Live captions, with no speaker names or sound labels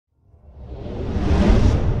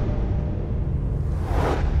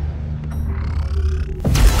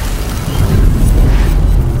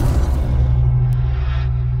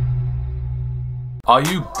Are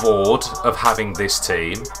you bored of having this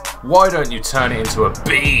team? Why don't you turn it into a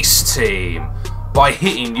beast team by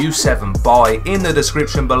hitting U7 buy in the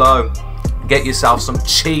description below. Get yourself some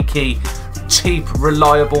cheap,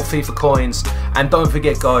 reliable FIFA coins, and don't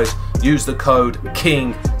forget guys, use the code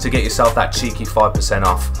KING to get yourself that cheeky 5%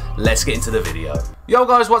 off. Let's get into the video. Yo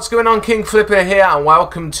guys, what's going on? Kingflipper here and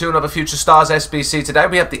welcome to another Future Stars SBC. Today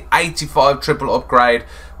we have the 85 triple upgrade,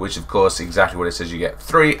 which of course exactly what it says. You get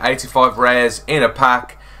 3 85 rares in a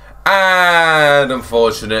pack, and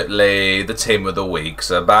unfortunately the team of the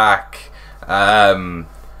weeks are back.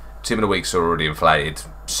 Team of the weeks are already inflated,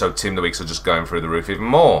 so team of the weeks are just going through the roof even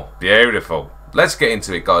more. Beautiful. Let's get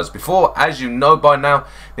into it guys. Before, as you know by now,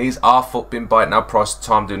 these are FUT bin bite now price to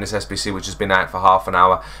time doing this SBC, which has been out for half an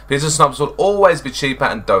hour. Business snobs will always be cheaper,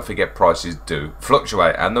 and don't forget prices do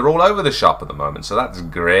fluctuate, and they're all over the shop at the moment, so that's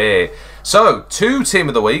great. So 2 team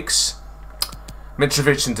of the weeks,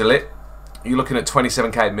 Mitrovic and Delete. You're looking at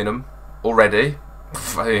 27k minimum already.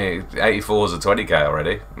 84s are 20k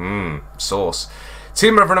already. Sauce.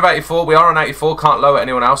 Team Reverend of 84, we are on 84, can't lower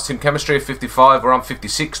anyone else. Team Chemistry of 55, we're on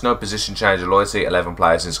 56, no position change of loyalty, 11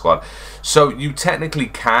 players in squad. So you technically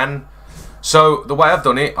can. So the way I've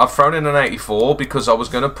done it, I've thrown in an 84 because I was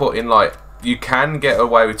going to put in like, you can get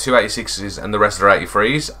away with 2 86s and the rest are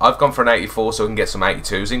 83s. I've gone for an 84 so we can get some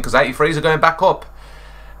 82s in because 83s are going back up.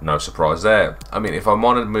 No surprise there. I mean, if I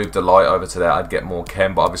wanted to move the light over to there, I'd get more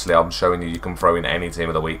chem, but obviously I'm showing you, you can throw in any team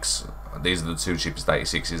of the weeks. These are the 2 cheapest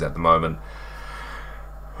 86s at the moment.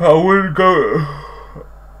 I wouldn't go.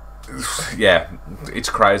 Yeah, it's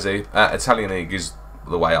crazy. Italian League is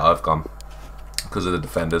the way I've gone because of the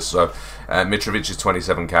defenders. So Mitrovic is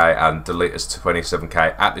 27k and Delete is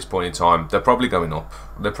 27k at this point in time. They're probably going up.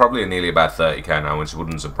 They're probably nearly about 30k now, which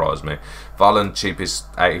wouldn't surprise me. Valan, cheapest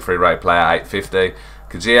 83 rate player, 850.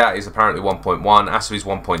 Kajia is apparently 1.1. Asavi's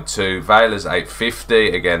 1.2. Vale's 850.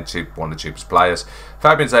 Again, one of the cheapest players.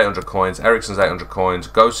 Fabian's 800 coins. Ericsson's 800 coins.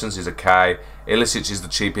 Gosens is a K. Ilicic is the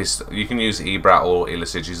cheapest. You can use Ibra or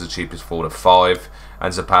Ilicic is the cheapest 4 to 5.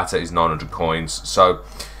 And Zapata is 900 coins. So,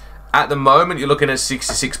 at the moment, you're looking at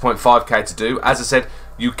 66.5k to do. As I said,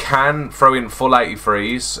 you can throw in full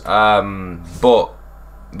 83s. But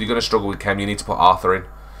you're going to struggle with chem. You need to put Arthur in.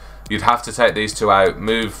 You'd have to take these 2 out,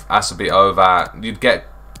 move Asabi over. You'd get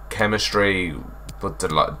chemistry, but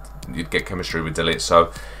you'd get chemistry with Delete.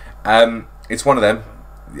 So it's one of them.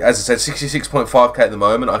 As I said, 66.5k at the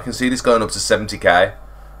moment. I can see this going up to 70k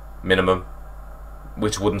minimum,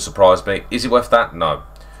 which wouldn't surprise me. Is it worth that? No.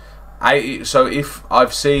 So if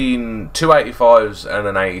I've seen 2 85s and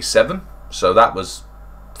an 87, so that was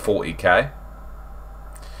 40k.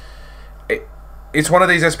 It's one of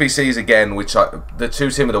these SBCs again, which the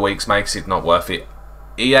 2 team of the weeks makes it not worth it.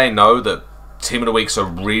 EA know that team of the weeks are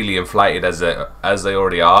really inflated as they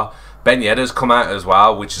already are. Ben Yedda's come out as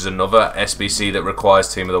well, which is another SBC that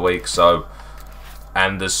requires team of the week. So,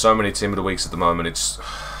 and there's so many team of the weeks at the moment. It's,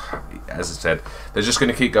 as I said, they're just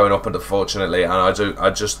going to keep going up, unfortunately. And I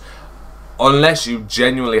just, unless you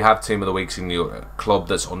genuinely have team of the weeks in your club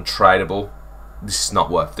that's untradeable, this is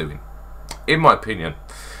not worth doing, in my opinion.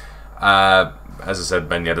 As I said,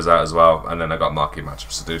 Ben Yedda's out as well, and then I got marquee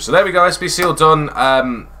matchups to do. So there we go, SBC all done.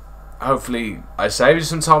 Hopefully I saved you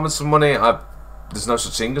some time and some money. There's no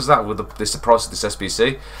such thing as that with the price of this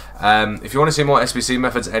SBC. If you want to see more SBC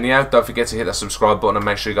methods anyhow, don't forget to hit that subscribe button and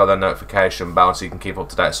make sure you got that notification bell so you can keep up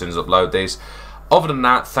to date as soon as I upload these. Other than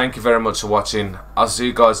that, thank you very much for watching. I'll see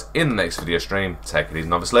you guys in the next video stream. Take it easy,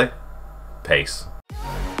 and obviously, peace.